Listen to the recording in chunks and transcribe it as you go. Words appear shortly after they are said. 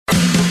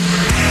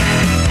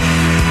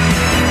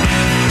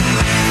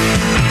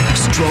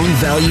Strong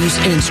values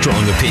and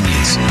strong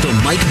opinions. The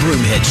Mike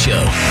Broomhead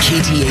Show.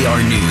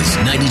 KTAR News,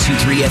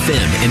 92.3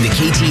 FM, and the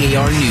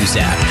KTAR News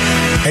app.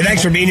 Hey,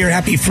 thanks for being here.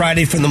 Happy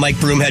Friday from the Mike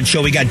Broomhead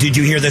Show. We got Did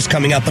You Hear This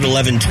coming up at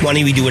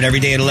 11:20. We do it every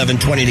day at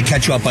 11:20 to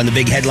catch you up on the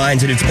big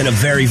headlines, and it's been a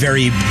very,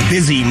 very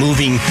busy,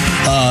 moving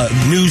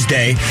news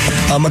day.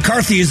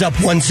 McCarthy is up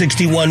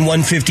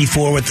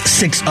 161-154 with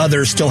 6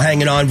 others still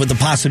hanging on, with the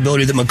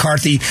possibility that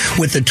McCarthy,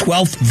 with the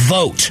 12th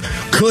vote,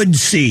 could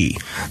see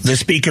the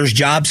Speaker's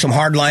job. Some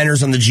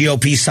hardliners on the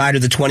GOP side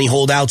of the 20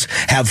 holdouts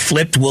have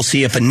flipped. We'll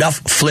see if enough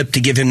flip to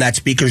give him that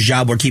Speaker's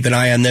job. We'll keep an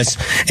eye on this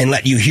and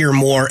let you hear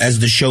more as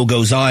the show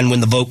goes on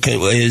when the vote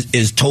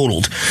is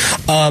totaled.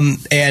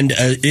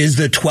 Is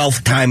the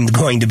 12th time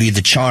going to be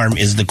the charm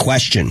is the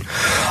question.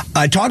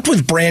 I talked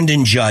with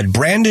Brandon Judd.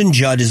 Brandon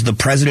Judd is the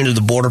president of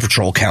the Border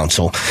Patrol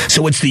Council.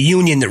 So it's the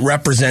union that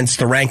represents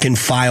the rank and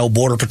file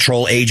Border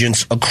Patrol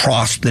agents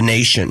across the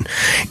nation.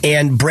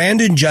 And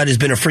Brandon Judd has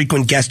been a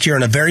frequent guest here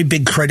and a very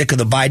big critic of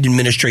the Biden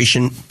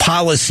administration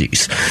policies.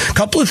 A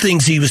couple of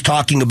things he was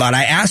talking about.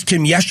 I asked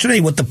him yesterday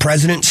what the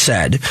president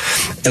said.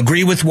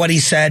 Agree with what he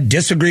said,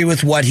 disagree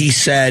with what he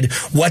said.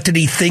 What did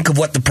he think of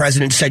what the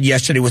president said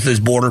yesterday with his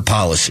border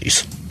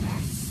policies?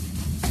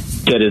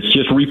 That it's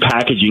just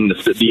repackaging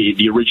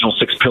the original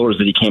 6 pillars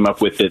that he came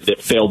up with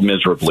that failed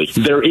miserably.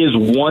 There is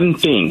one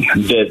thing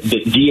that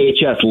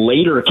DHS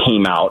later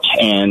came out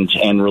and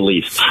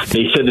released.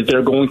 They said that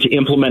they're going to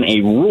implement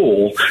a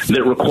rule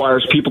that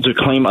requires people to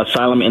claim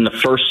asylum in the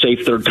first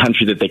safe third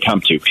country that they come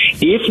to.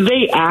 If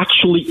they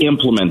actually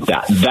implement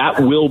that,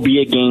 that will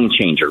be a game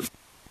changer.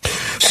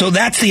 So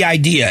that's the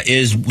idea,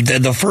 is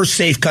the first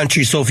safe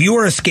country. So if you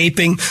were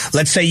escaping,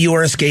 let's say you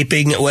were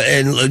escaping,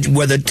 and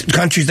where the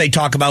countries they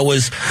talk about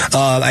was,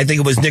 I think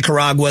it was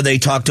Nicaragua. They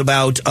talked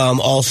about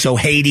also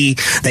Haiti.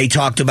 They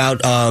talked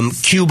about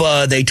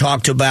Cuba. They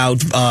talked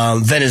about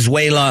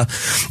Venezuela.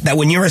 That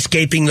when you're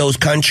escaping those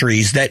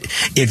countries, that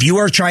if you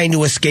are trying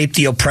to escape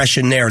the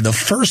oppression there, the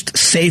first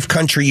safe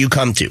country you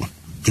come to,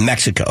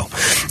 Mexico,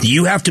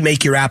 you have to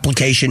make your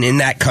application in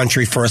that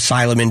country for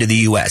asylum into the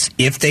U.S.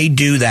 If they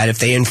do that, if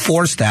they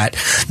enforce that,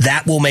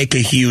 that will make a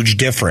huge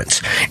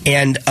difference.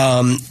 And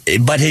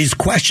but his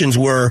questions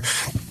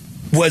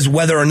was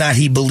whether or not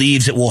he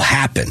believes it will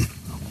happen.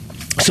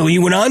 So he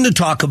went on to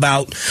talk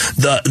about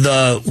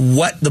the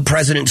what the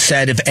president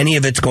said, if any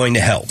of it's going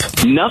to help.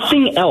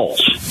 Nothing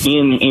else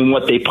in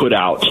what they put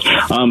out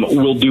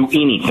will do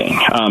anything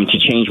to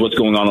change what's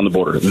going on the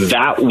border.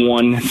 That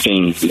one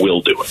thing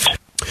will do it.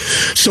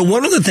 So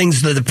one of the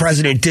things that the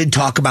president did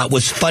talk about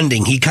was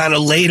funding. He kind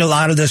of laid a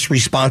lot of this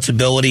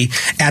responsibility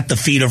at the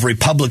feet of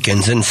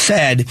Republicans and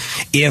said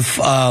if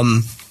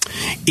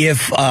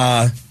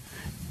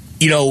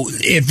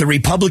the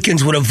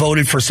Republicans would have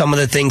voted for some of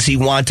the things he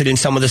wanted and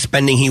some of the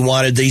spending he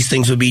wanted, these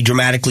things would be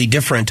dramatically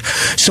different.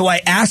 So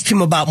I asked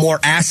him about more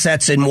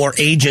assets and more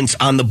agents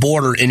on the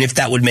border and if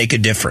that would make a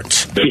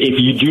difference. If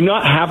you do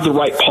not have the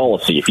right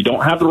policy, if you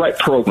don't have the right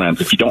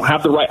programs, if you don't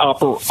have the right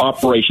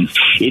operations,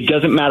 it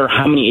doesn't matter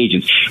how many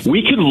agents.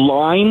 We could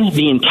line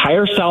the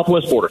entire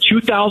southwest border,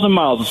 2,000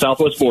 miles of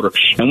southwest border,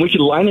 and we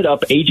could line it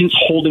up, agents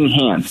holding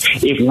hands.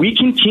 If we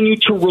continue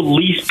to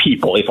release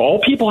people, if all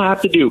people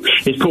have to do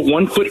is put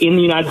one foot in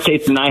the United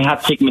States and I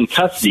have to take them in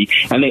custody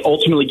and they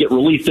ultimately get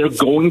released, they're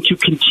going to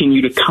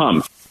continue to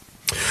come.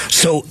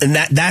 So, and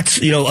that's,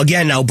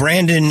 again, now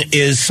Brandon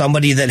is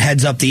somebody that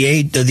heads up the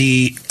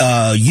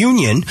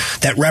union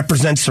that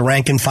represents the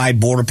rank and file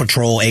Border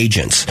Patrol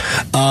agents.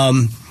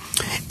 And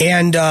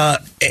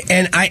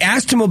I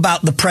asked him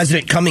about the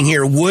president coming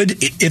here.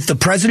 If the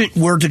president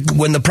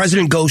when the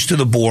president goes to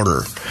the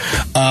border,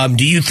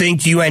 do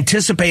you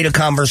anticipate a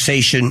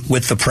conversation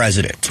with the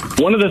president?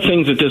 One of the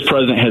things that this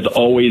president has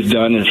always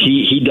done is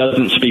he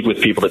doesn't speak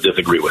with people that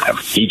disagree with him.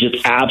 He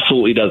just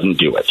absolutely doesn't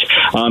do it.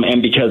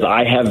 And because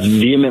I have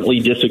vehemently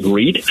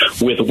disagreed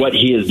with what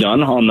he has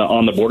done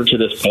on the border to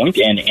this point,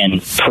 and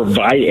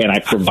I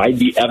provide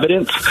the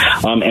evidence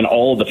and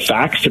all of the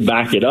facts to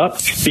back it up,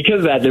 because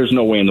of that, there's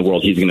no way in the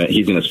world he's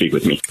gonna speak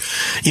with me.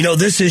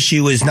 This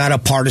issue is not a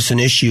partisan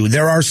issue.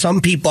 There are some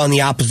people on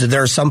the opposite.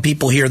 There are some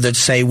people here that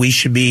say we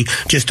should be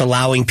just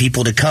allowing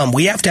people to come.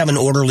 We have to have an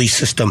orderly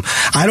system.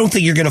 I don't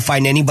think you're going to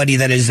find anybody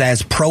that is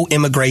as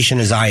pro-immigration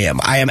as I am.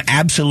 I am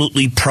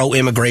absolutely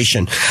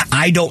pro-immigration.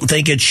 I don't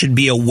think it should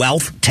be a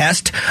wealth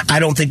test. I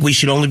don't think we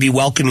should only be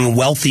welcoming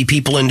wealthy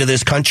people into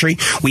this country.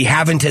 We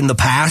haven't in the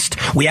past.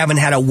 We haven't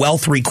had a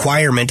wealth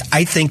requirement.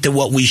 I think that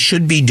what we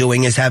should be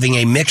doing is having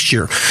a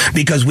mixture,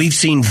 because we've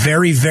seen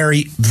very,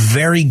 very,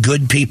 very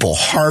good people,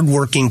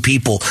 hardworking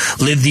people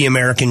live the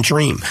American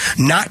dream.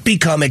 Not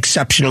become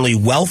exceptionally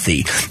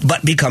wealthy,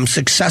 but become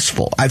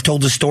successful. I've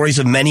told the stories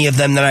of many of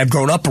them that I've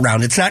grown up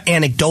around. It's not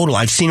anecdotal.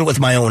 I've seen it with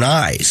my own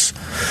eyes.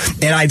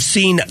 And I've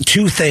seen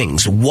two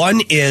things. One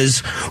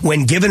is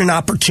when given an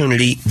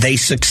opportunity, they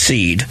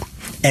succeed.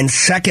 And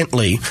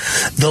secondly,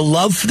 the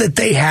love that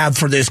they have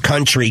for this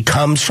country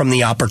comes from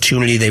the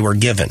opportunity they were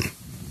given.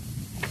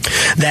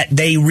 That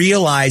they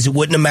realize it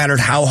wouldn't have mattered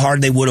how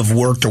hard they would have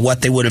worked or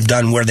what they would have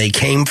done where they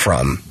came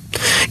from.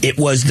 It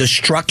was the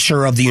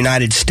structure of the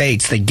United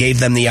States that gave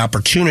them the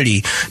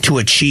opportunity to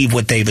achieve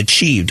what they've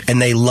achieved,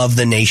 and they love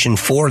the nation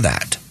for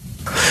that.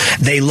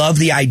 They love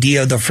the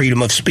idea of the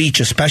freedom of speech,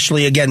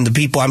 especially, again, the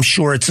people. I'm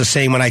sure it's the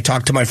same when I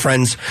talk to my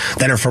friends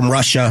that are from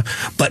Russia,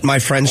 but my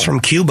friends from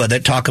Cuba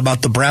that talk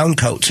about the brown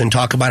coats and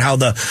talk about how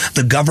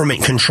the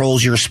government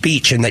controls your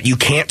speech and that you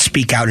can't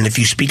speak out. And if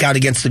you speak out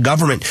against the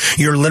government,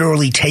 you're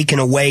literally taken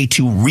away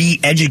to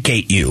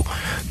re-educate you.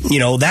 You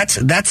know, that's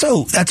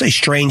a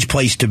strange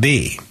place to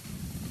be.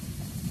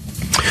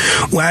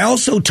 Well, I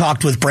also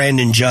talked with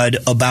Brandon Judd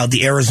about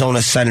the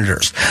Arizona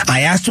senators.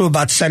 I asked him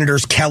about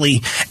Senators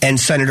Kelly and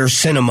Senator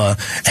Sinema.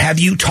 Have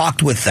you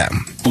talked with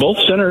them? Both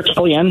Senator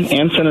Kelly and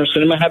Senator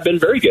Sinema have been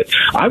very good.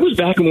 I was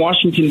back in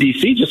Washington,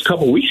 D.C. just a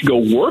couple of weeks ago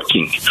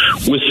working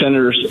with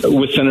Senator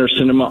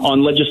Sinema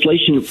on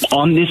legislation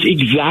on this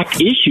exact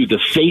issue, the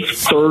safe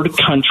third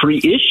country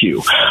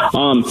issue.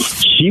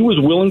 She was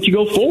willing to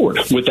go forward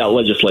with that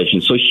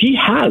legislation. So she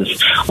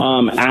has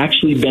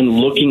actually been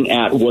looking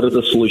at what are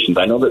the solutions.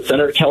 I know that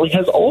Senator Kelly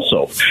has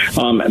also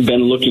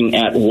been looking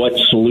at what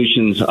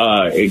solutions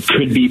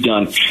could be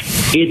done.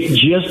 It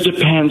just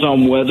depends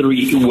on whether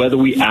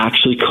we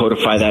actually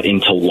codify that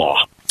into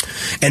law.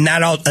 And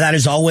that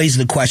is always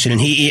the question.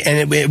 And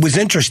it was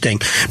interesting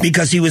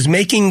because he was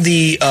making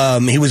the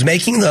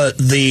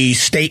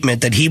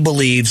statement that he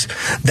believes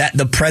that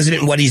the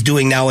president, what he's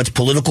doing now, it's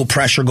political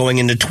pressure going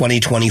into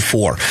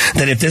 2024.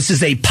 That if this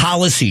is a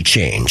policy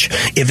change,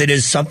 if it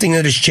is something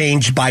that is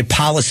changed by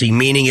policy,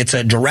 meaning it's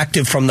a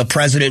directive from the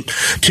president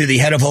to the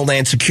head of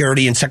Homeland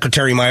Security and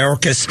Secretary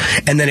Mayorkas,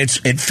 and then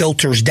it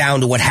filters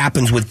down to what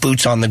happens with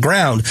boots on the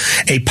ground,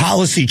 a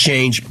policy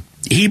change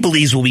he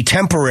believes will be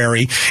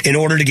temporary in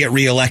order to get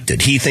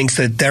reelected. He thinks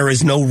that there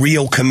is no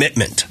real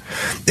commitment,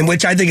 in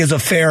which I think is a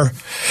fair,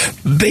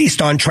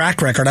 based on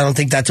track record. I don't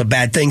think that's a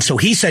bad thing. So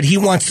he said he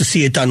wants to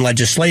see it done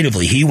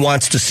legislatively. He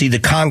wants to see the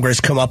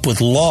Congress come up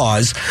with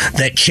laws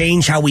that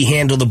change how we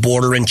handle the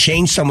border and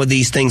change some of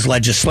these things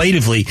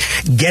legislatively,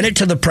 get it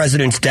to the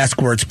president's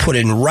desk where it's put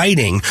in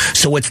writing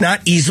so it's not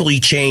easily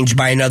changed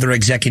by another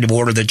executive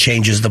order that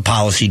changes the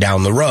policy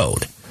down the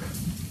road.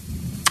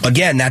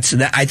 Again,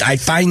 I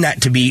find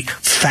that to be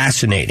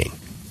fascinating.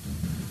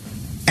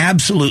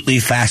 Absolutely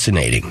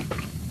fascinating.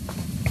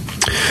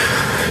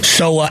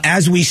 So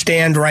as we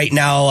stand right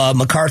now,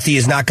 McCarthy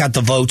has not got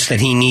the votes that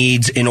he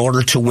needs in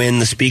order to win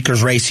the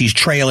speaker's race. He's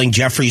trailing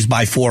Jeffries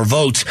by 4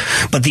 votes.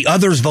 But the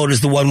others vote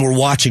is the one we're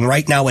watching.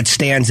 Right now it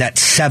stands at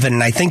 7,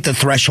 and I think the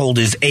threshold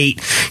is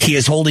 8. He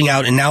is holding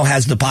out and now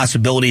has the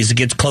possibility as it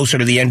gets closer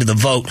to the end of the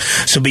vote.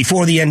 So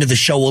before the end of the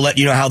show, we'll let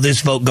you know how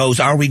this vote goes.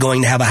 Are we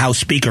going to have a House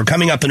Speaker?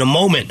 Coming up in a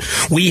moment,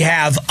 we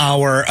have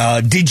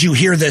our Did You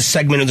Hear This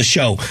segment of the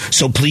show.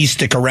 So please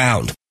stick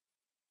around.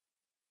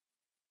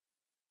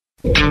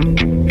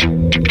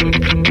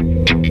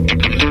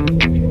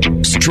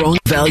 Strong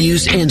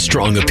values and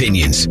strong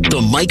opinions.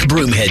 The Mike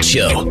Broomhead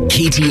Show.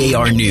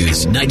 KTAR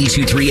News,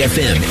 92.3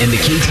 FM, and the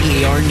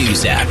KTAR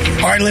News app.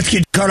 All right, let's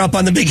get caught up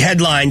on the big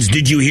headlines.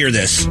 Did you hear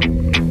this?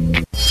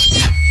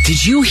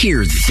 Did you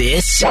hear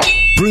this?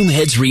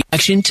 Broomhead's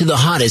reaction to the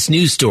hottest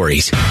news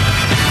stories.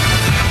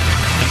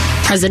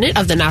 President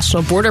of the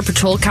National Border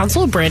Patrol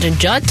Council, Brandon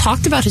Judd,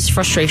 talked about his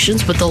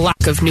frustrations with the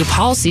lack of new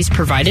policies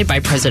provided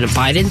by President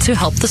Biden to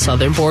help the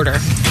southern border.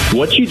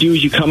 What you do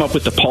is you come up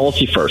with the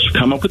policy first,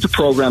 come up with the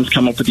programs,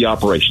 come up with the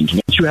operations.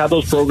 Once you have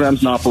those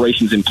programs and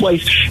operations in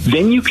place,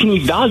 then you can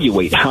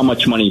evaluate how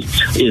much money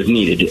is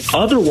needed.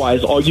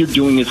 Otherwise, all you're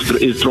doing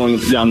is throwing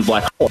it down the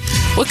black hole.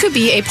 What could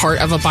be a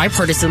part of a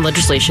bipartisan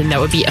legislation that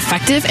would be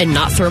effective and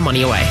not throw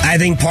money away? I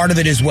think part of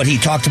it is what he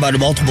talked about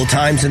multiple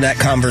times in that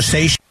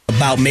conversation,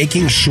 about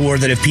making sure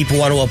that if people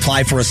want to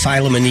apply for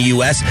asylum in the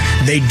U.S.,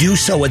 they do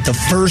so at the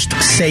first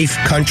safe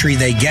country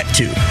they get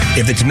to,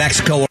 if it's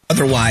Mexico or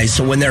otherwise.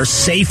 So when they're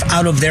safe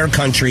out of their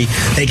country,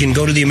 they can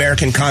go to the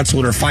American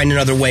consulate or find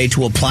another way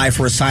to apply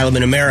for asylum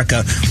in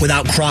America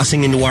without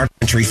crossing into our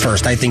country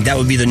first. I think that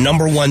would be the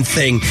number one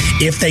thing.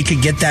 If they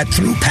could get that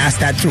through, pass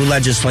that through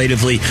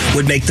legislatively,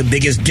 would make the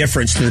biggest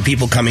difference to the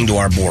people coming to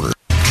our border.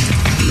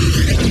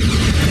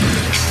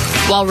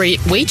 While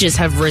wages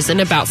have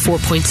risen about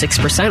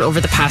 4.6% over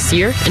the past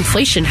year,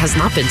 inflation has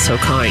not been so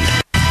kind.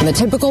 And the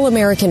typical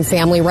American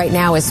family right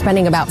now is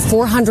spending about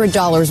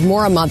 $400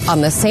 more a month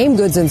on the same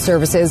goods and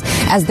services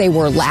as they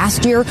were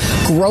last year.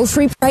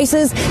 Grocery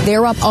prices,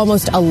 they're up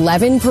almost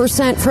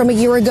 11% from a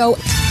year ago.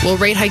 Will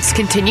rate hikes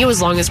continue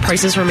as long as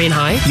prices remain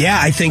high? Yeah,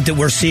 I think that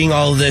we're seeing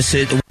all of this.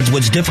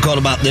 What's difficult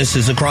about this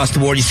is across the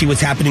board, you see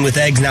what's happening with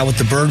eggs now with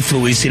the bird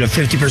flu. We've seen a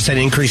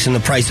 50% increase in the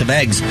price of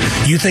eggs.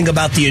 You think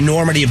about the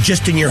enormity of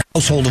just in your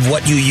household of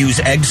what you use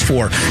eggs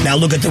for. Now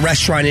look at the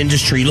restaurant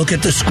industry. Look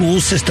at the school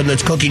system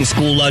that's cooking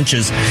school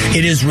lunches.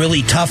 It is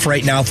really tough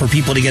right now for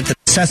people to get the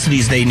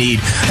necessities they need.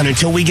 And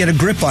until we get a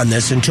grip on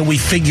this, until we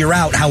figure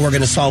out how we're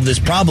going to solve this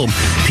problem,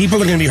 people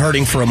are going to be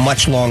hurting for a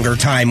much longer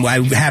time by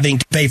having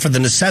to pay for the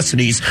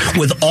necessities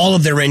with all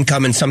of their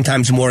income and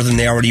sometimes more than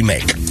they already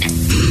make.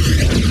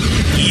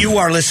 You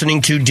are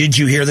listening to Did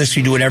You Hear This?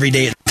 We do it every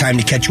day at the time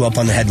to catch you up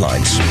on the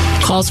headlines.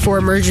 Calls for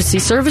emergency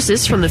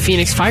services from the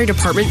Phoenix Fire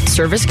Department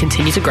service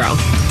continue to grow.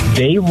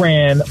 They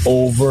ran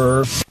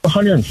over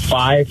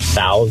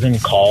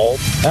 105,000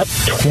 calls.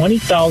 That's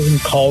 20,000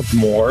 calls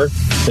more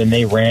than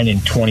they ran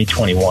in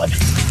 2021.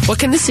 What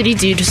can the city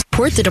do to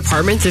support the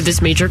department through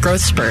this major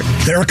growth spurt?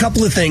 There are a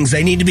couple of things.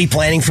 They need to be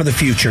planning for the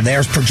future.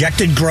 There's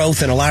projected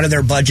growth in a lot of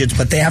their budgets,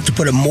 but they have to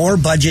put a more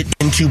budget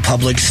into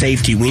public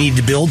safety. We need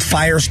to build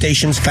fire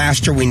stations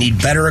faster. We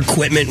need better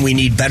equipment. We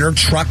need better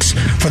trucks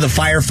for the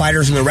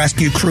firefighters and the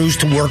rescue crews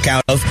to work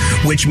out of,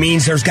 which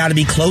means there's got to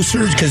be closer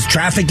because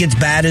traffic gets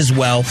bad as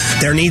well.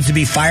 There needs to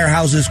be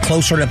firehouses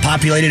closer to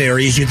populated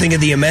areas. You think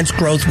of the immense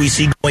growth we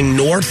see going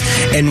north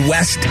and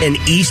west and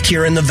east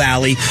here in the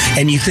valley,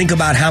 and you think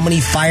about how many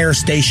fire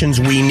stations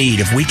we need.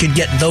 If we could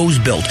get those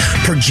built,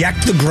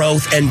 project the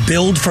growth and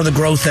build for the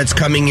growth that's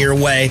coming your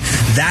way,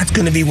 that's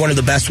going to be one of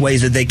the best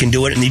ways that they can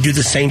do it. And you do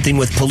the same thing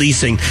with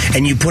policing,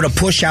 and you put a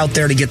push out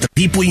there to get the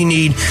people you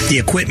need, the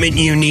equipment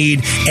you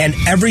need, and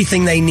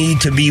everything they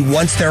need to be,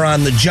 once they're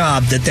on the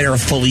job, that they're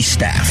fully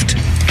staffed.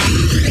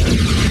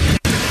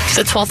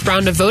 The 12th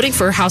round of voting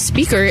for House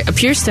Speaker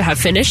appears to have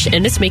finished,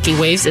 and it's making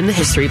waves in the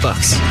history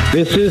books.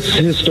 This is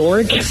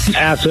historic.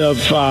 As of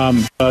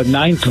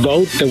ninth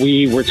vote that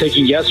we were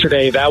taking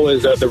yesterday, that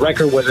was the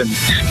record was in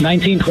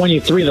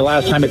 1923, the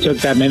last time it took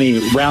that many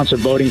rounds of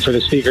voting for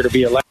the Speaker to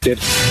be elected.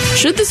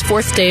 Should this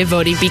fourth day of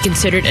voting be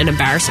considered an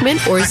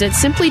embarrassment, or is it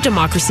simply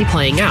democracy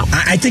playing out?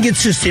 I think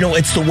it's just,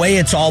 it's the way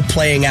it's all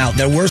playing out.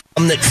 There were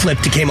some that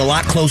flipped. It came a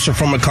lot closer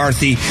from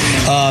McCarthy.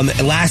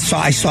 Last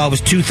I saw it was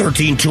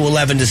 213,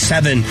 211 to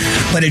 7.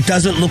 But it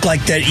doesn't look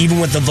like that, even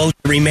with the votes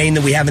that remain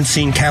that we haven't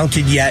seen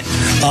counted yet,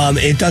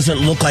 it doesn't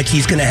look like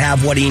he's going to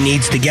have what he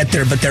needs to get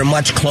there, but they're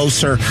much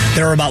closer.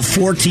 There are about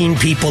 14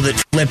 people that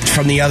flipped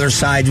from the other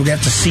side. We'll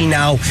have to see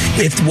now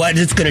what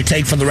it's going to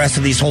take for the rest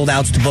of these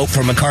holdouts to vote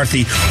for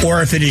McCarthy,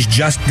 or if it is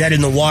just dead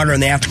in the water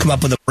and they have to come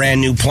up with a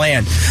brand new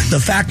plan.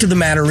 The fact of the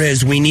matter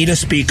is we need a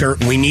speaker.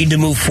 We need to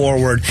move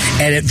forward.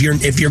 And if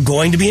you're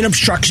going to be an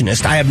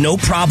obstructionist, I have no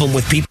problem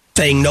with people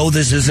saying, no,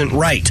 this isn't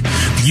right.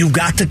 You've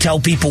got to tell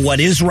people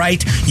what is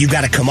right. You've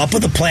got to come up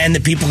with a plan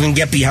that people can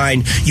get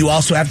behind. You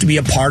also have to be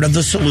a part of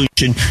the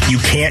solution. You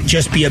can't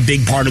just be a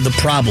big part of the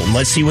problem.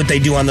 Let's see what they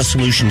do on the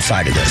solution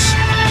side of this.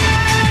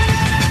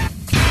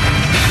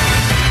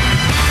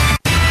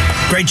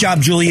 Great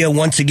job, Julia.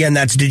 Once again,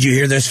 that's Did You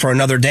Hear This for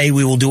another day.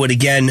 We will do it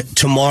again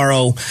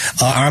tomorrow.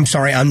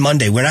 On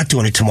Monday. We're not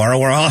doing it tomorrow.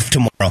 We're off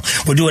tomorrow.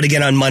 We'll do it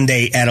again on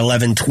Monday at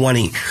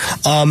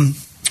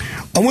 11:20.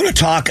 I want to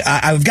talk,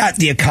 I've got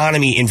the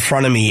economy in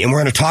front of me, and we're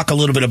going to talk a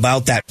little bit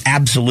about that,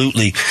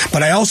 absolutely.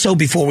 But I also,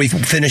 before we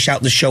finish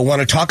out the show, want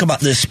to talk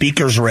about this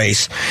speaker's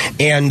race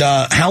and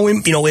how,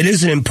 it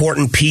is an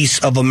important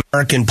piece of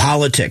American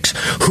politics.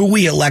 Who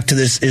we elect to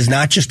this is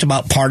not just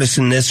about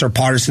partisan this or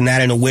partisan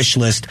that in a wish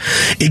list.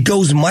 It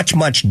goes much,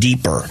 much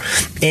deeper.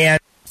 And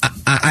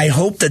I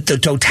hope that the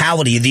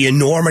totality, the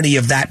enormity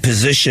of that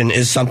position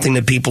is something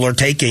that people are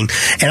taking.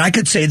 And I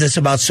could say this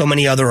about so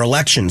many other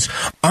elections.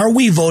 Are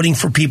we voting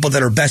for people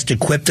that are best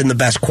equipped and the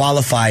best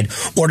qualified,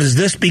 or does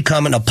this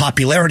become a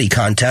popularity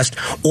contest,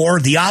 or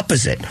the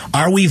opposite?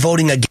 Are we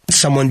voting against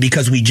someone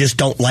because we just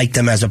don't like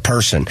them as a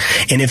person?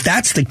 And if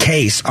that's the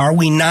case, are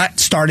we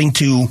not starting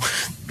to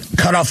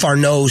cut off our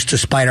nose to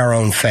spite our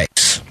own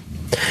face?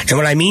 And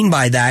what I mean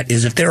by that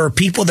is if there are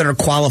people that are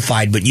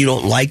qualified but you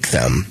don't like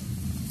them,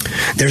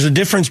 there's a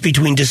difference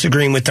between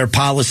disagreeing with their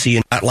policy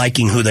and not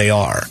liking who they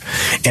are.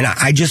 And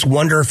I just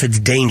wonder if it's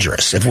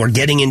dangerous, if we're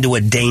getting into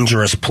a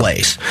dangerous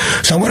place.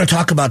 So I want to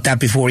talk about that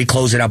before we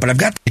close it out. But I've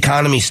got the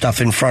economy stuff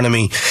in front of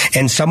me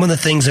and some of the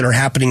things that are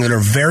happening that are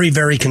very,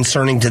 very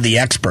concerning to the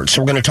experts.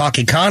 So we're going to talk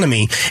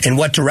economy and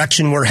what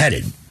direction we're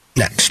headed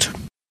next.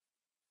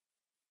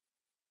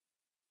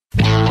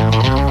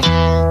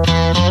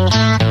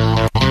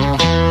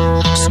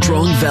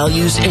 Strong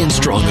values and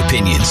strong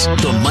opinions.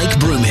 The Mike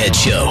Broomhead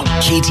Show.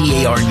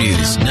 KTAR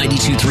News,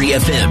 92.3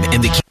 FM,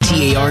 and the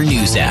KTAR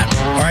News app.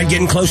 All right,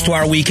 getting close to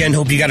our weekend.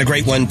 Hope you got a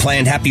great one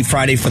planned. Happy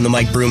Friday from the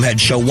Mike Broomhead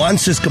Show. Juan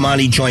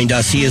Ciscomani joined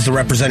us. He is the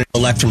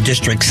representative-elect from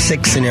District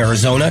 6 in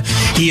Arizona.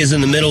 He is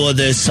in the middle of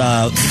this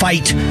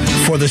fight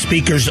for the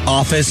Speaker's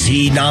office.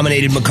 He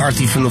nominated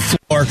McCarthy from the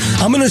floor.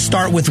 I'm going to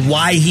start with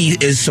why he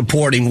is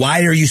supporting.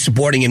 Why are you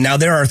supporting him? Now,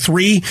 there are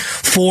 3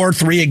 for,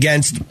 3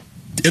 against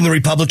in the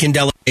Republican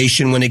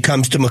delegation when it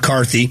comes to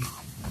McCarthy.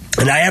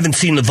 And I haven't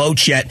seen the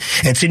votes yet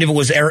and seen if it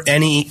was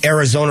any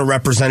Arizona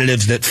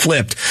representatives that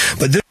flipped.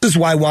 But this is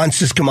why Juan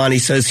Ciscomani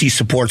says he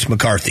supports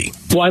McCarthy.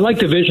 Well, I like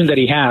the vision that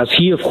he has.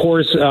 He, of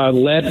course,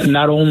 led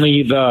not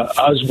only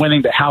us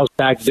winning the House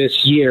back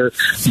this year,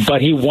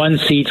 but he won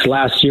seats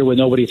last year when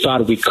nobody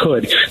thought we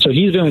could. So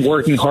he's been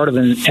working harder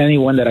than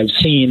anyone that I've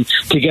seen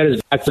to get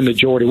us back the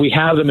majority. We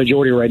have the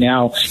majority right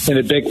now in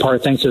a big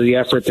part thanks to the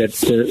efforts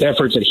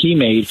that he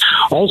made.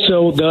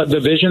 Also, the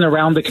vision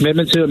around the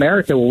commitment to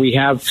America, where we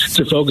have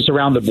to focus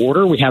around the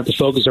border, we have to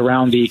focus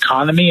around the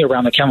economy,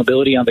 around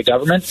accountability on the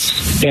government,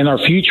 and our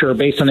future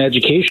based on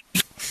education.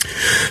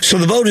 So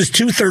the vote is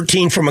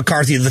 213 for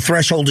McCarthy. The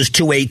threshold is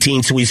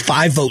 218, so he's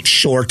 5 votes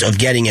short of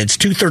getting it. It's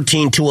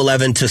 213,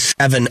 211 to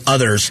 7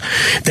 others.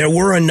 There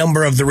were a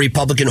number of the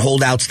Republican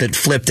holdouts that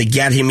flipped to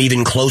get him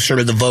even closer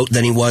to the vote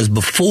than he was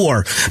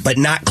before, but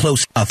not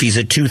close enough. He's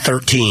at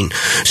 213.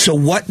 So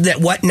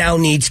what now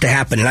needs to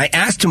happen? And I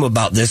asked him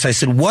about this. I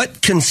said,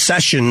 what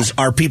concessions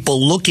are people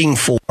looking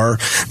for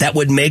that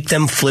would make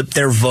them flip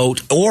their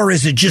vote? Or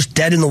is it just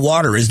dead in the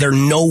water? Is there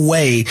no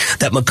way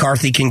that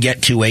McCarthy can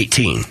get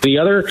 218? The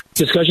other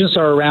discussions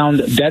are around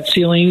debt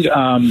ceiling,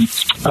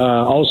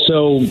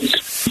 also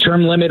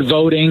term limit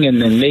voting,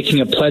 and then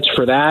making a pledge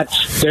for that.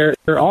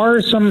 There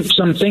are some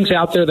things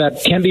out there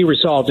that can be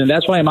resolved, and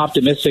that's why I'm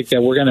optimistic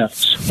that we're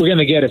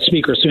gonna get a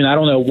speaker soon. I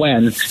don't know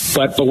when,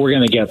 but we're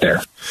gonna get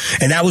there.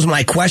 And that was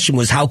my question: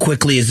 was how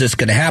quickly is this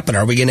going to happen?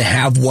 Are we going to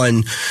have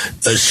one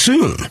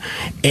soon?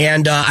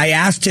 And I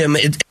asked him.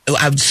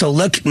 So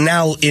look,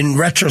 now in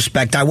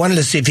retrospect, I wanted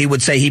to see if he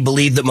would say he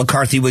believed that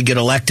McCarthy would get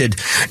elected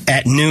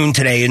at noon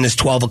today in this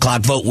 12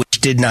 o'clock vote,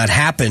 which did not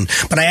happen.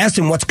 But I asked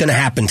him what's going to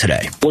happen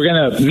today. We're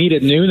going to meet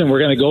at noon, and we're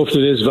going to go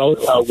through this vote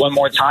one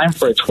more time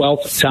for a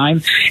 12th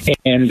time.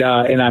 And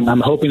I'm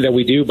hoping that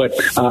we do, but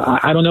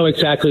I don't know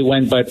exactly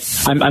when, but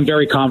I'm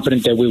very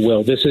confident that we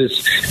will. This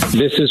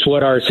is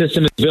what our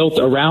system is built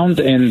around.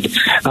 And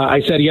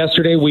I said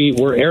yesterday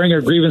we're airing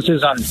our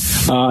grievances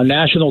on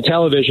national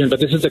television, but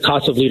this is the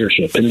cost of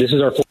leadership, and this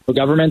is our form of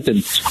government,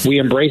 and we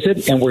embrace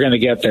it, and we're going to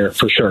get there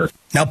for sure.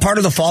 Now, part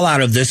of the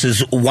fallout of this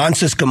is Juan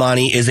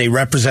Ciscomani is a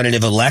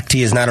representative-elect.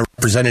 He is not a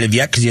representative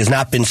yet because he has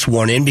not been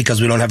sworn in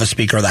because we don't have a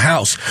Speaker of the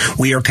House.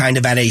 We are kind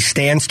of at a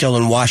standstill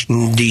in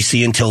Washington,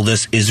 D.C. until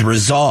this is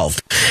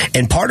resolved.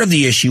 And part of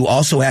the issue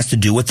also has to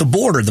do with the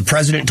border. The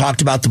president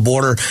talked about the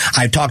border.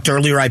 I talked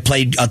earlier, I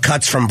played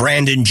cuts from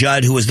Brandon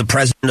Judd, who is the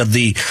president of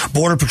the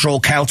Border Patrol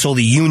Council,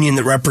 the union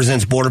that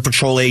represents Border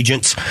Patrol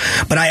agents.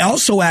 But I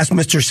also asked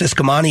Mr.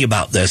 Ciscomani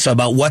about this,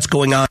 about what's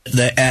going on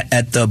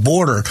at the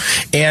border.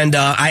 And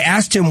I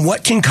asked him,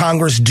 what can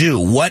Congress do?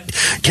 What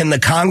can the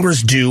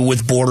Congress do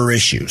with border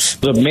issues?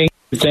 The main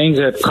things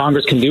that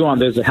Congress can do on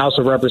this, the House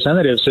of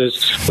Representatives,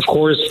 is, of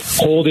course,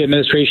 hold the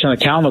administration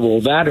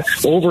accountable. That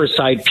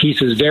oversight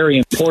piece is very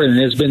important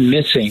and has been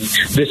missing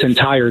this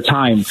entire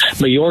time.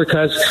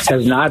 Mayorkas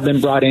has not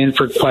been brought in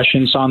for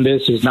questions on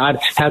this, has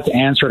not had to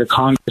answer to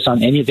Congress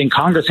on anything.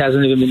 Congress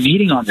hasn't even been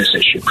meeting on this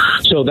issue.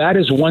 So that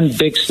is one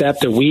big step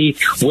that we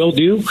will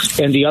do.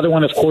 And the other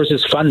one, of course,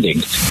 is funding.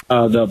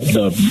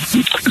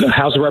 The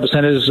House of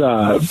Representatives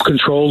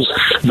controls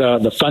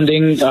the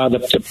funding,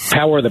 the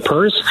power of the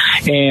purse,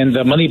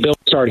 and the money bills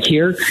start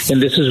here,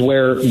 and this is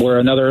where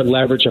another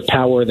leverage of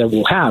power that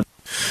we'll have.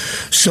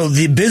 So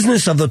the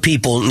business of the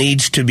people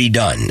needs to be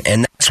done,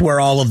 and that's where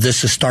all of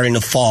this is starting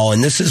to fall,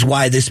 and this is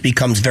why this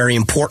becomes very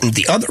important.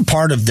 The other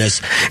part of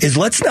this is,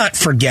 let's not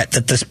forget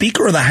that the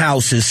Speaker of the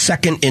House is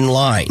second in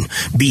line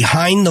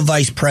behind the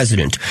Vice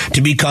President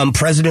to become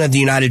President of the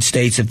United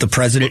States if the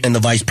President and the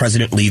Vice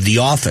President leave the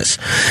office.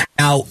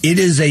 Now, it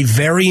is a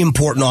very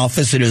important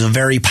office. It is a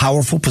very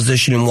powerful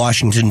position in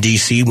Washington,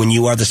 D.C. when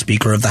you are the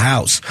Speaker of the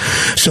House.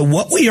 So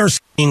what we are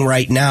seeing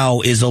right now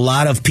is a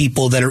lot of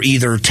people that are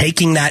either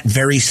taking that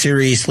very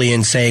seriously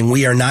and saying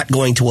we are not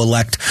going to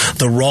elect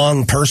the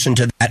wrong person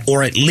to that,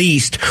 or at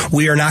least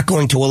we are not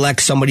going to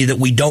elect somebody that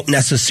we don't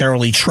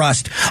necessarily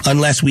trust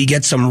unless we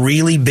get some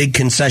really big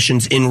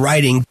concessions in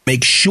writing to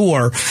make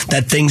sure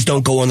that things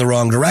don't go in the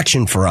wrong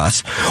direction for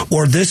us.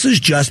 Or this has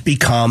just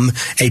become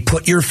a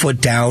put your foot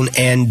down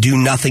and do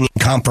nothing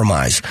and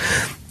compromise.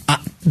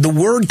 The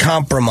word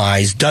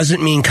compromise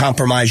doesn't mean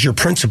compromise your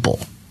principle.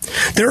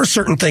 There are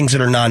certain things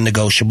that are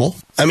non-negotiable.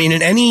 I mean,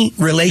 in any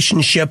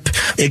relationship,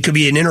 it could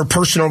be an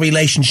interpersonal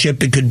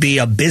relationship. It could be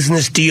a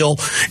business deal.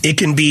 It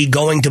can be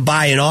going to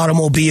buy an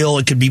automobile.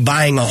 It could be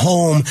buying a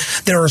home.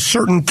 There are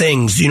certain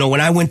things. You know,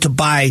 when I went to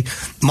buy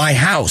my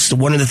house,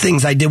 one of the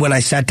things I did when I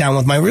sat down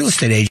with my real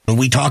estate agent,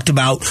 we talked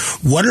about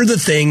what are the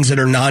things that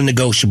are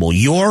non-negotiable.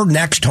 Your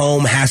next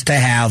home has to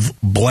have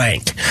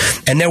blank.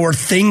 And there were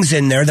things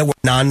in there that were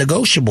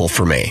non-negotiable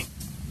for me.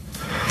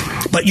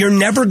 But you're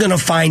never going to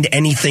find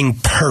anything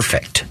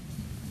perfect.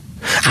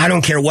 I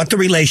don't care what the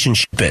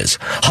relationship is.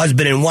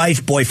 Husband and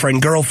wife,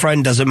 boyfriend,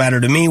 girlfriend, doesn't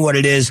matter to me what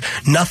it is.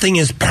 Nothing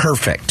is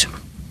perfect.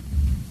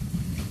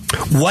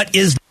 What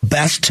is the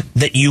best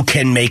that you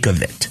can make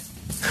of it?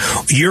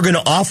 You're going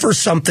to offer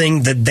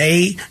something that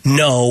they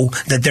know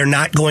that they're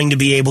not going to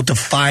be able to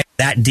find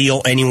that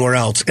deal anywhere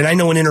else. And I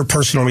know in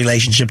interpersonal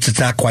relationships, it's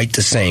not quite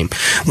the same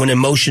when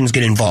emotions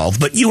get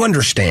involved. But you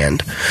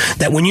understand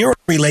that when you're in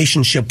a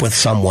relationship with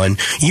someone,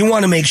 you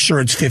want to make sure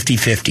it's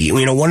 50-50.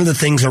 You know, one of the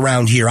things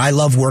around here, I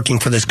love working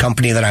for this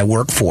company that I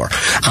work for.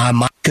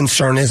 My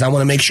concern is I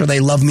want to make sure they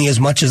love me as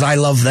much as I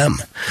love them.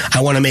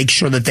 I want to make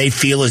sure that they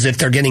feel as if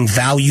they're getting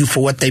value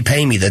for what they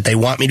pay me, that they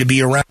want me to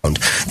be around.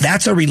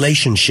 That's a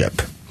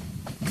relationship.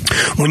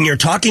 When you're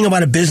talking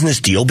about a business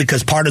deal,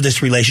 because part of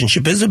this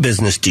relationship is a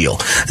business deal,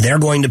 they're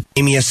going to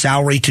pay me a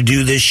salary to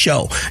do this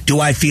show. Do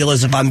I feel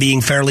as if I'm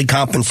being fairly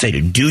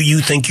compensated? Do you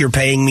think you're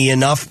paying me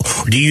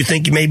enough? Do you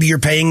think maybe you're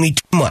paying me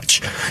too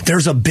much?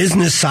 There's a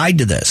business side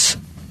to this.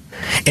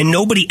 And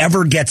nobody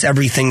ever gets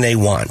everything they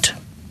want.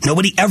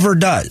 Nobody ever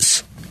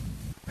does.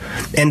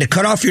 And to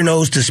cut off your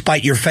nose to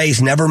spite your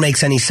face never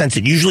makes any sense.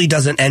 It usually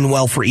doesn't end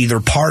well for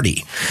either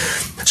party.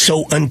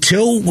 So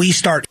until we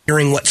start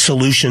hearing what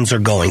solutions are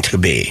going to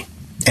be,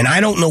 and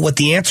I don't know what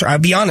the answer, I'll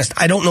be honest,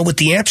 I don't know what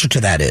the answer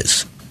to that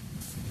is.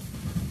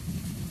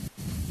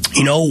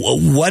 You know,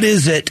 what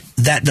is it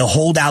that the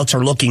holdouts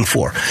are looking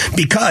for?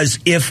 Because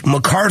if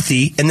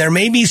McCarthy, and there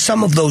may be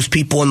some of those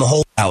people in the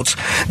holdouts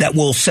that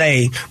will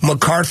say,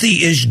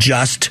 McCarthy is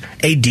just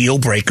a deal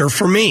breaker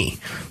for me.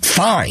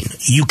 Fine,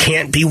 you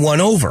can't be won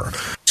over.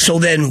 So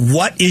then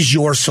what is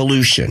your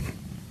solution?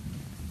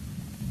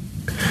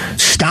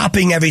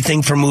 Stopping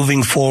everything from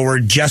moving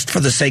forward just for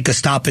the sake of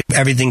stopping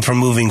everything from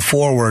moving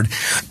forward,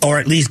 or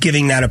at least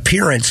giving that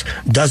appearance,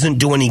 doesn't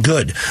do any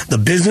good. The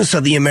business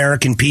of the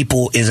American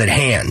people is at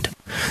hand.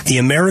 The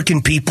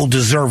American people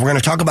deserve, we're going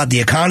to talk about the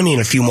economy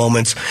in a few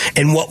moments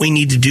and what we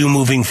need to do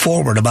moving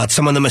forward, about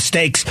some of the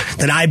mistakes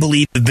that I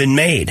believe have been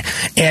made.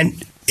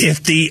 And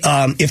if the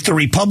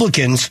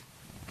Republicans,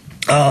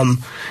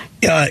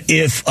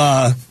 if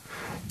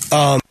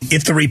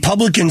the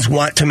Republicans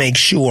want to make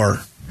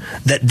sure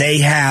that they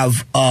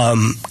have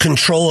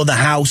control of the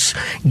House,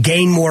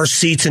 gain more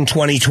seats in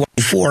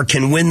 2024,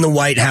 can win the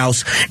White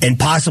House, and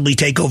possibly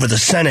take over the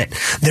Senate,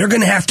 they're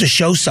going to have to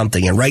show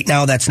something. And right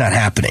now, that's not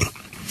happening.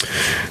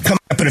 Coming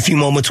up in a few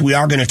moments, we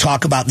are going to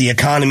talk about the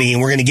economy,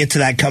 and we're going to get to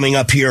that coming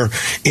up here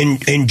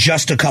in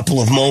just a couple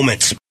of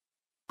moments.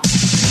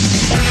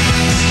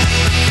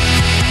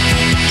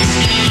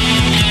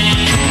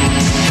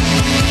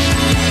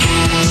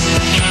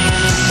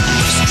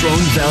 Strong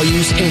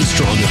values and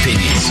strong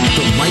opinions.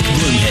 The Mike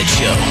Broomhead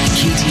Show.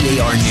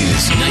 KTAR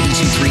News,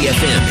 92.3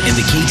 FM, and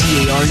the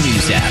KTAR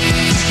News app.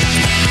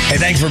 Hey,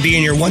 thanks for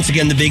being here. Once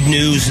again, the big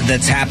news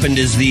that's happened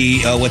is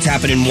what's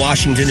happened in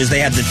Washington is they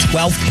had the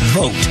 12th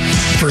vote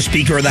for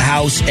Speaker of the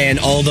House, and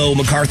although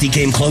McCarthy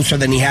came closer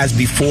than he has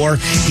before,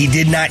 he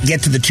did not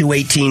get to the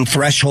 218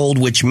 threshold,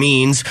 which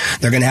means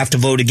they're going to have to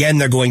vote again.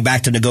 They're going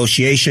back to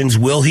negotiations.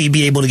 Will he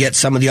be able to get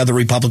some of the other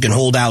Republican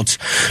holdouts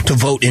to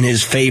vote in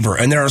his favor?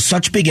 And there are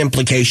such big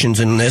implications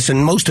in this,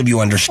 and most of you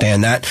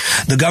understand that.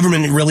 The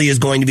government really is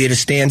going to be at a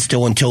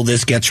standstill until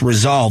this gets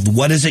resolved.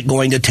 What is it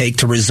going to take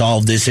to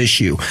resolve this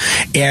issue?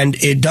 And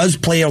it does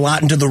play a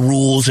lot into the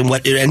rules and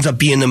what it ends up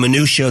being the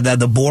minutia,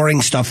 the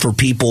boring stuff for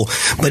people.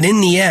 But in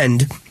the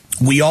end,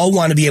 we all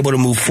want to be able to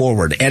move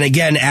forward. And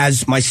again,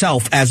 as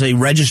myself, as a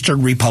registered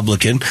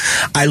Republican,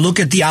 I look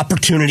at the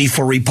opportunity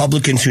for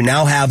Republicans who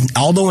now have,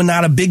 although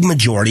not a big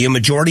majority, a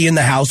majority in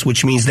the House,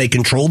 which means they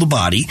control the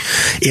body.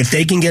 If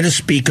they can get a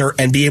speaker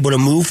and be able to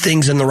move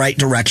things in the right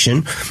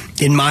direction,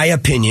 in my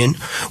opinion,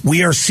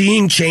 we are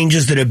seeing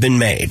changes that have been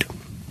made.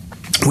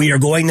 We are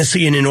going to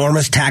see an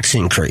enormous tax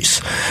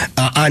increase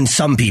on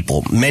some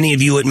people. Many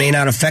of you, it may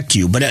not affect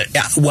you, but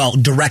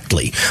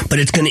directly, but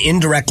it's going to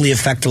indirectly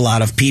affect a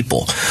lot of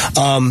people.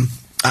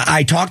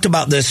 I talked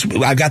about this.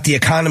 I've got the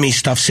economy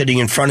stuff sitting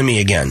in front of me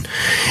again.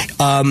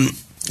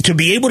 To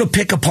be able to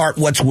pick apart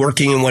what's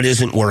working and what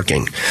isn't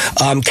working.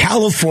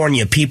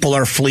 California, people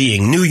are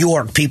fleeing. New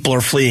York, people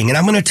are fleeing. And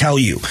I'm going to tell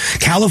you,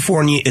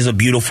 California is a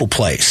beautiful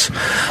place.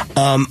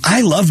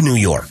 I love New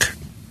York.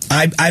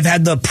 I've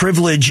had the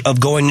privilege of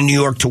going to New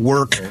York to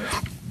work,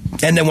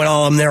 and then when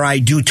I'm there, I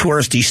do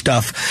touristy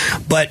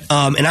stuff. But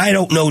and I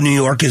don't know New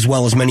York as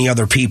well as many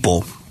other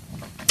people.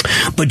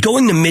 But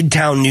going to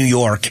Midtown New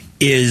York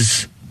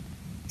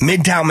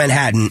Midtown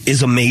Manhattan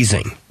is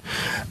amazing.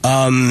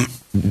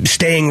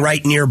 Staying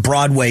right near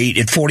Broadway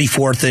at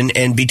 44th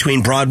and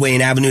between Broadway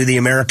and Avenue of the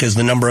Americas,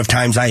 the number of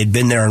times I had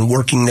been there and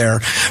working there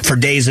for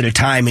days at a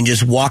time, and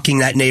just walking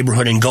that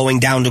neighborhood and going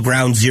down to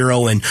Ground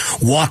Zero and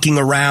walking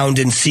around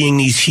and seeing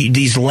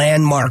these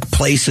landmark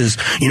places,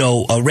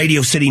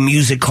 Radio City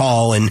Music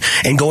Hall and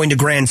going to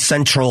Grand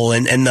Central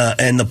and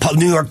the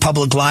New York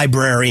Public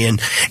Library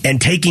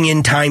and taking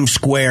in Times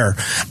Square.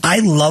 I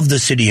love the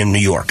city of New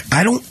York.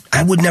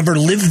 I would never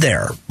live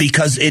there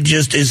because it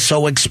just is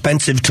so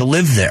expensive to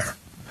live there.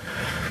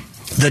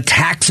 The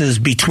taxes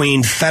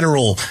between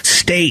federal,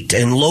 state,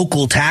 and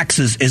local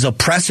taxes is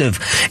oppressive.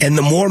 And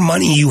the more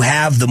money you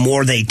have, the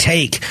more they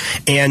take.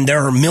 And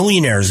there are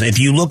millionaires. If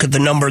you look at the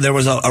number, there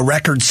was a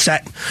record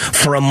set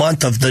for a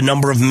month of the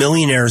number of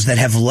millionaires that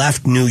have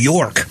left New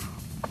York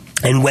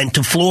and went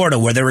to Florida,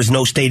 where there is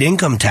no state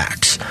income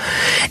tax.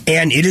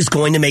 And it is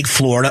going to make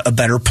Florida a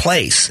better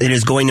place. It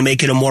is going to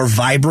make it a more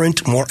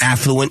vibrant, more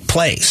affluent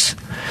place.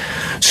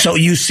 So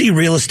you see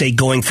real estate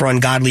going for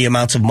ungodly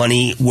amounts of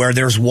money where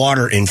there's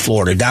water in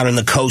Florida, down on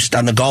the coast,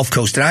 on the Gulf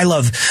Coast. And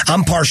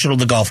I'm partial to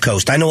the Gulf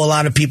Coast. I know a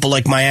lot of people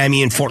like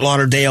Miami and Fort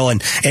Lauderdale,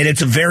 and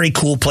it's a very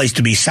cool place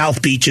to be.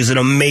 South Beach is an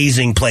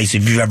amazing place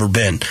if you've ever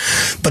been.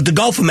 But the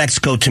Gulf of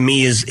Mexico, to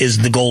me, is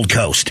the Gold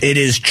Coast. It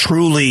is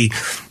truly...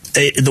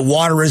 the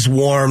water is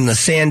warm, the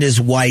sand is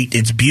white,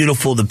 it's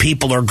beautiful, the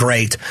people are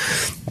great.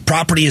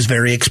 Property is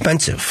very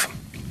expensive.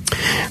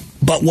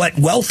 But what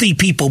wealthy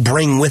people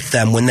bring with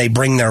them when they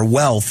bring their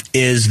wealth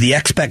is the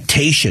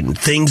expectation,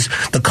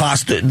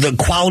 the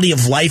quality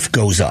of life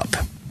goes up.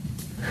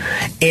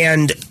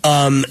 And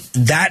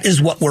that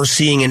is what we're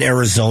seeing in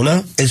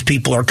Arizona as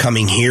people are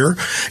coming here.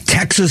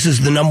 Texas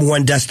is the number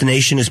one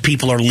destination as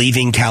people are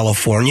leaving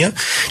California.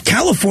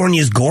 California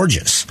is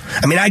gorgeous.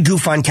 I mean, I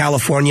goof on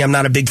California. I'm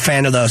not a big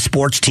fan of the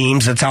sports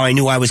teams. That's how I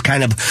knew I was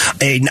kind of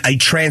a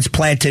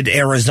transplanted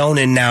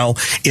Arizonan now,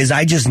 is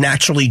I just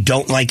naturally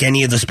don't like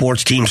any of the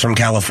sports teams from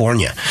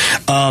California.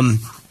 And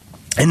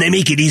they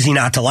make it easy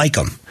not to like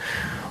them.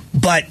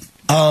 But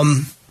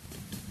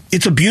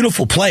it's a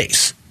beautiful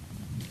place.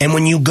 And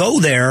when you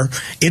go there,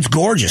 it's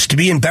gorgeous to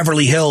be in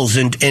Beverly Hills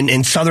and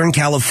in Southern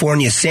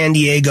California, San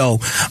Diego.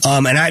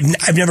 And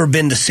I've never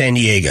been to San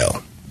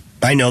Diego.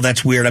 I know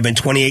that's weird. I've been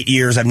 28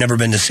 years. I've never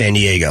been to San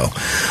Diego.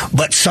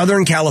 But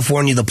Southern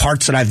California, the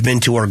parts that I've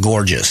been to are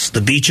gorgeous.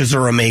 The beaches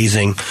are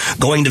amazing.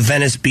 Going to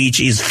Venice Beach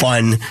is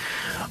fun.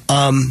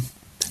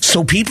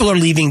 So people are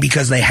leaving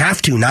because they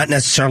have to, not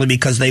necessarily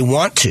because they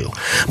want to.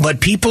 But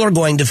people are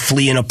going to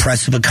flee an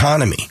oppressive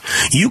economy.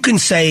 You can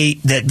say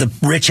that the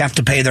rich have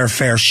to pay their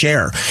fair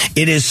share.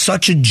 It is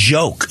such a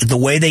joke, the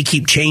way they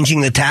keep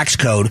changing the tax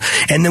code.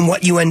 And then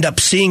what you end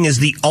up seeing is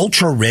the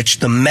ultra-rich,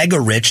 the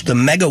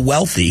mega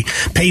wealthy,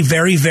 pay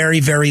very, very,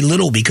 very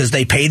little because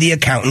they pay the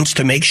accountants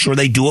to make sure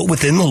they do it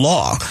within the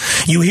law.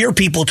 You hear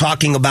people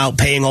talking about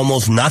paying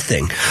almost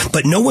nothing,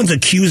 but no one's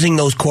accusing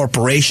those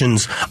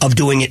corporations of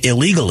doing it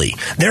illegally.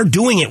 They're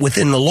doing it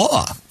within the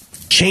law.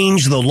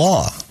 Change the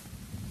law.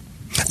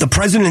 The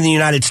President of the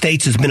United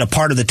States has been a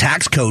part of the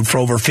tax code for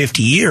over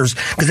 50 years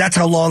because that's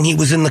how long he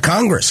was in the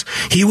Congress.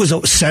 He was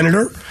a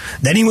senator,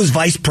 then he was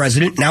vice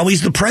president, now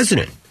he's the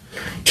president.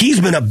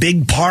 He's been a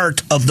big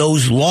part of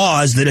those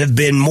laws that have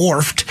been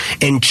morphed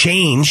and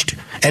changed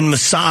and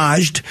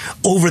massaged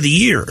over the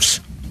years.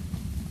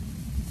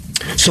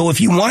 So if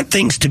you want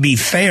things to be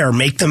fair,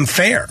 make them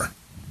fair.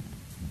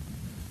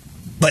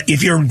 But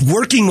if you're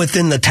working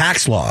within the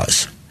tax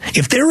laws,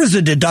 if there is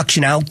a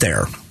deduction out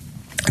there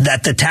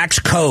that the tax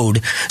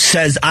code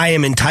says I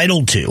am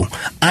entitled to,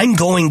 I'm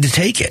going to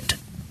take it.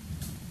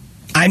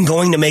 I'm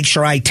going to make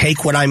sure I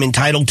take what I'm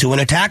entitled to in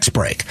a tax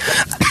break.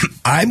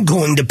 I'm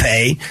going to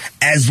pay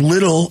as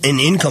little in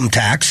income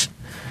tax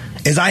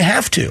as I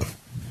have to,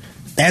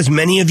 as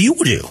many of you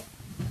do,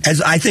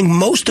 as I think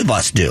most of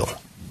us do.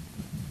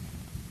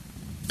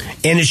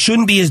 And it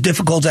shouldn't be as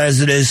difficult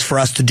as it is for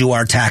us to do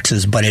our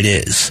taxes, but it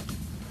is.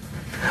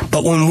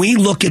 But when we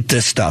look at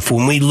this stuff,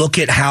 when we look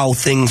at how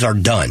things are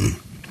done,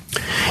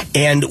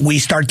 and we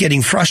start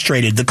getting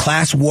frustrated, the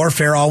class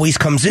warfare always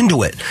comes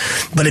into it.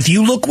 But if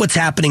you look what's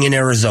happening in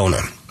Arizona,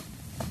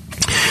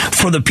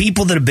 for the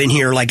people that have been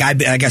here, like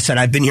I said,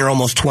 I've been here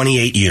almost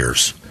 28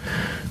 years.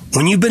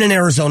 When you've been in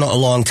Arizona a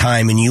long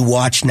time and you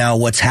watch now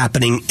what's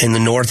happening in the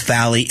North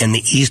Valley and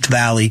the East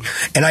Valley,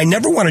 and I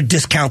never want to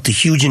discount the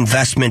huge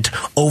investment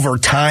over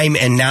time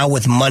and now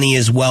with money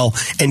as well,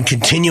 and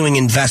continued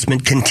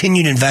investment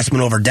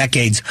over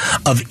decades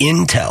of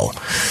Intel.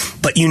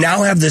 But you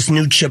now have this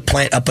new chip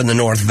plant up in the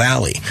North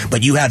Valley,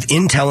 but you have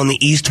Intel in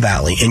the East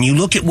Valley, and you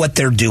look at what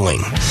they're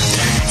doing.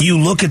 You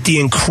look at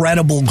the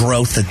incredible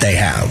growth that they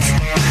have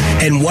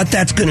and what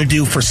that's going to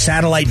do for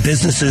satellite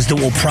businesses that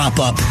will prop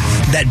up,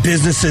 that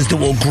businesses that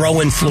will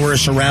grow and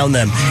flourish around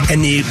them,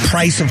 and the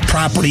price of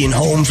property and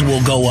homes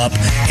will go up,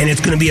 and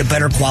it's going to be a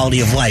better quality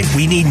of life.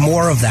 We need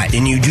more of that,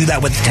 and you do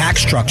that with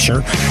tax structure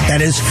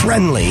that is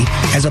friendly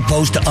as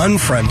opposed to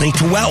unfriendly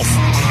to wealth.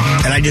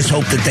 And I just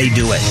hope that they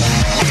do it.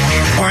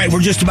 All right, we're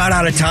just about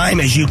out of time,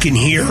 as you can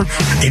hear.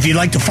 If you'd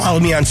like to follow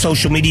me on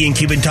social media and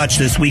keep in touch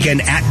this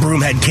weekend, at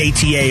Broomhead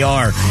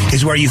KTAR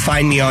is where you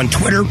find me on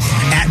Twitter.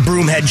 At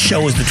Broomhead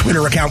Show is the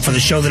Twitter account for the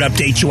show that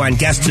updates you on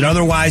guests and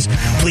otherwise.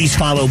 Please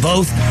follow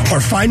both. Or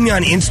find me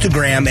on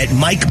Instagram at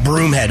Mike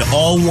Broomhead,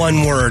 all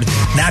one word.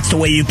 That's the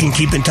way you can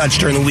keep in touch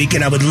during the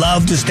weekend. I would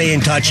love to stay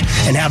in touch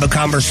and have a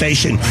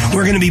conversation.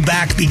 We're going to be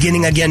back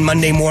beginning again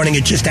Monday morning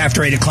at just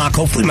after 8 o'clock.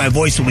 Hopefully my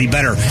voice will be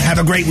better. Have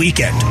a great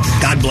weekend.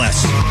 God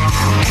bless.